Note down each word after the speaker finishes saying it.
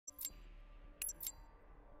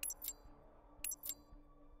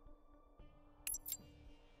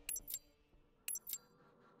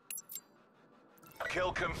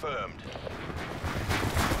Kill confirmed.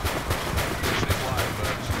 Mission is live,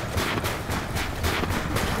 Mercs.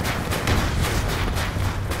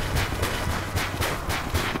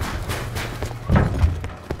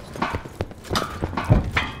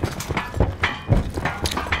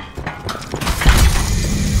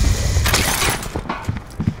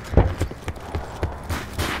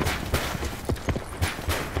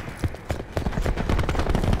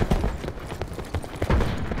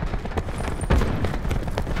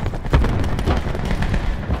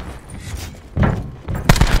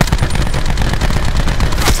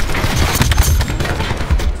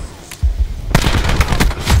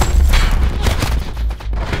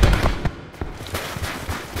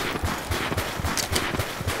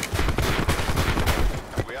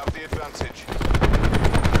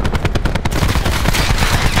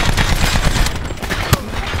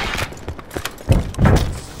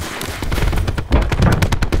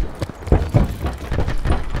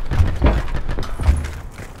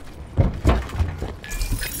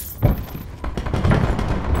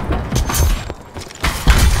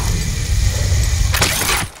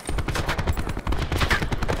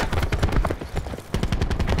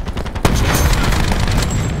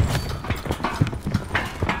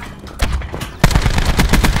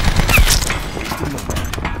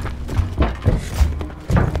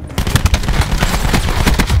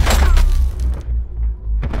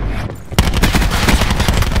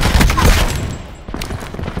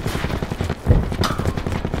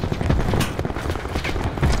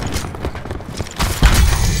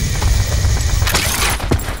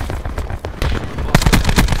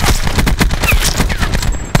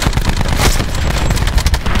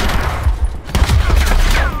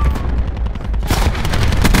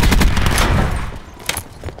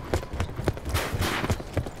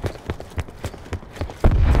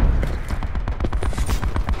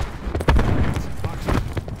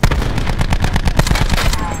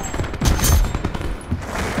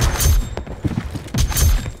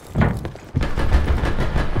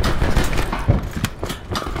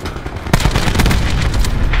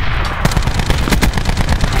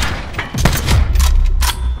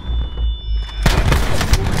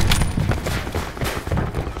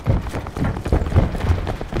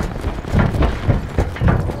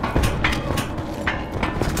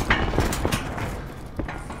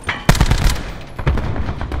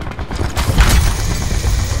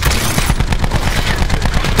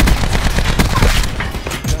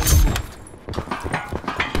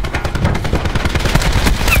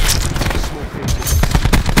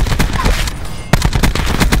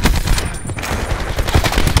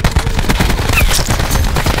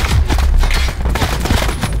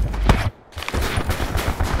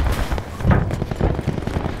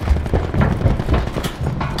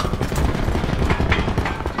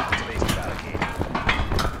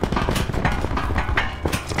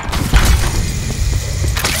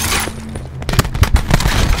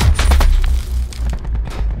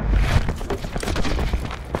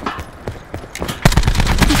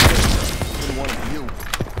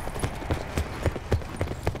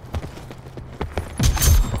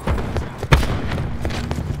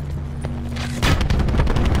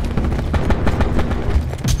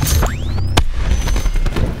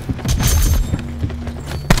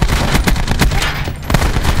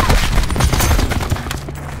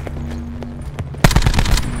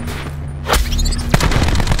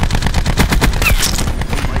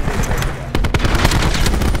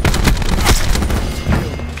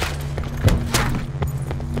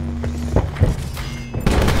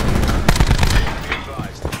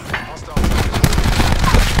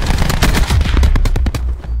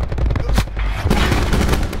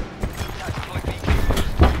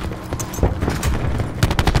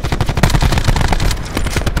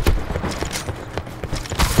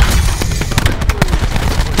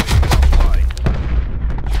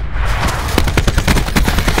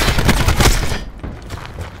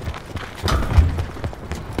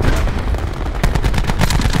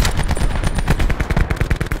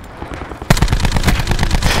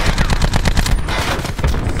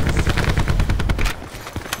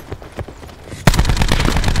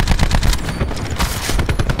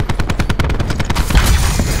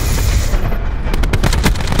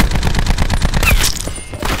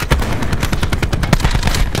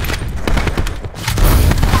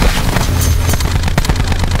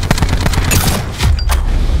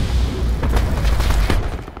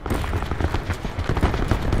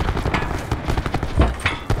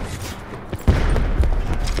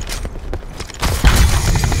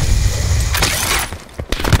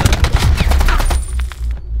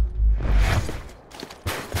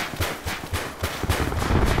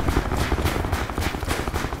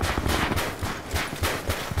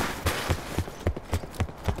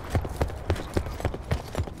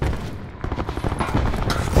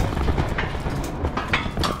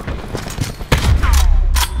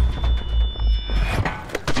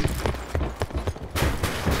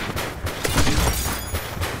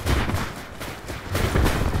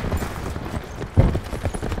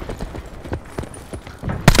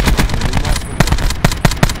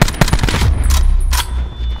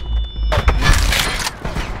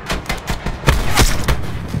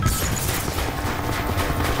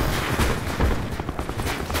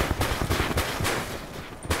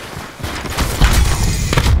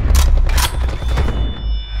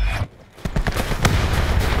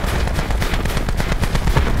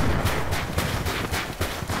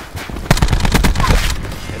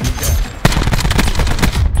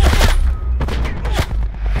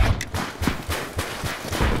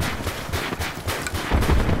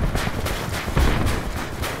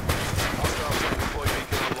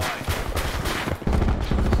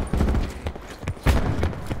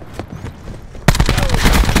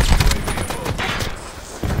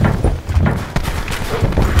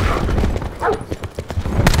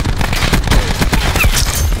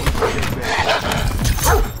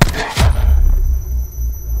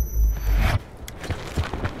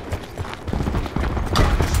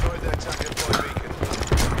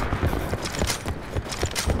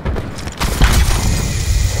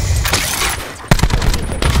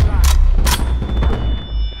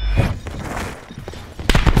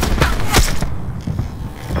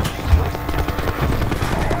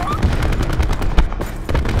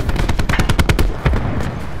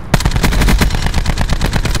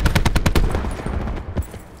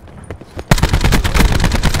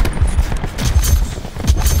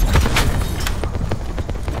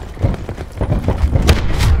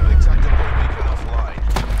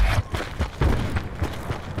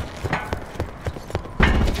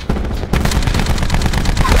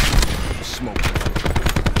 Smoke.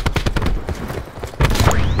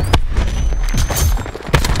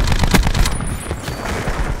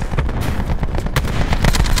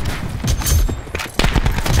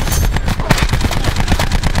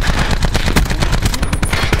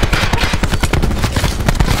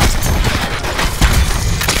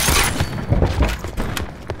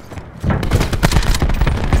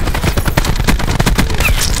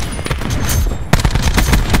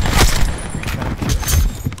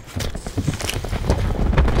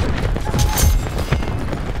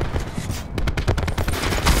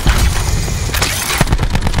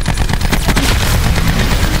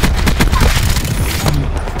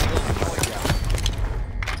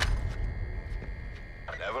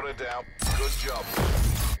 Never a doubt. Good job.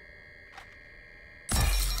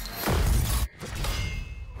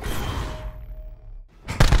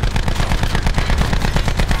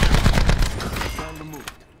 Time to move.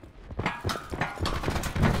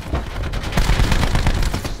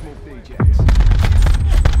 Smoke the Ajax.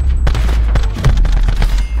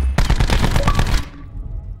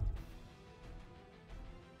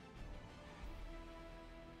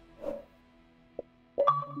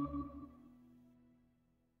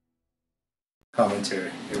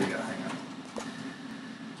 Commentary. Here we go. Hang on.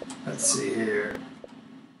 Let's see here.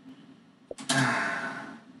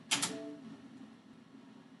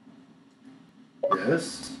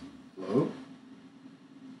 Yes. Hello?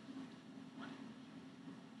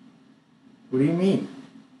 What do you mean?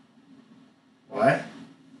 What?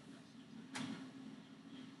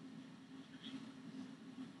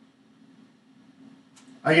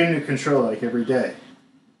 I get a new controller like every day.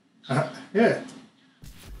 Yeah.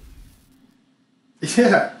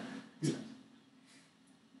 Yeah.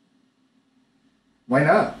 Why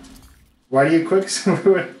not? Why do you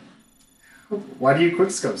why do you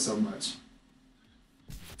quickscope so much?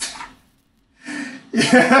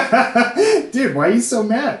 Yeah. Dude, why are you so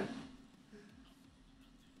mad?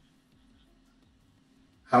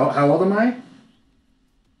 How old am I?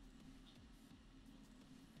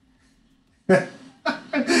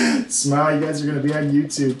 Smile, you guys are gonna be on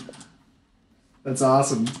YouTube. That's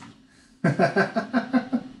awesome.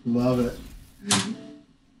 Love it.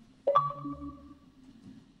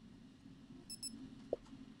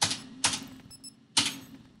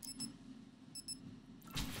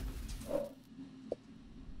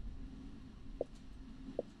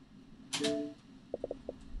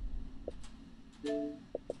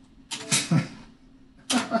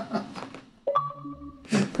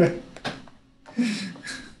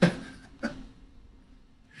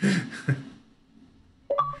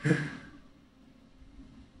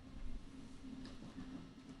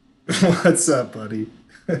 What's up, buddy?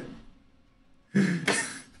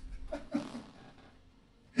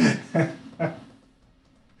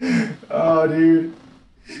 Oh, dude.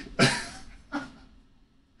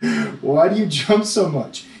 Why do you jump so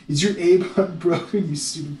much? Is your A button broken, you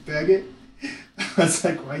stupid faggot? I was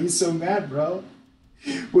like, why are you so mad, bro?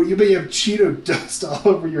 Well, you may have Cheeto dust all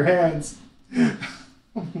over your hands. I'm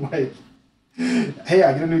like, hey,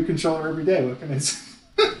 I get a new controller every day. What can I say?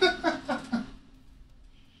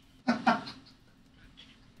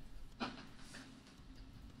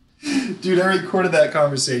 Dude, I recorded that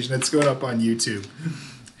conversation. It's going up on YouTube.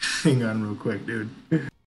 Hang on real quick, dude.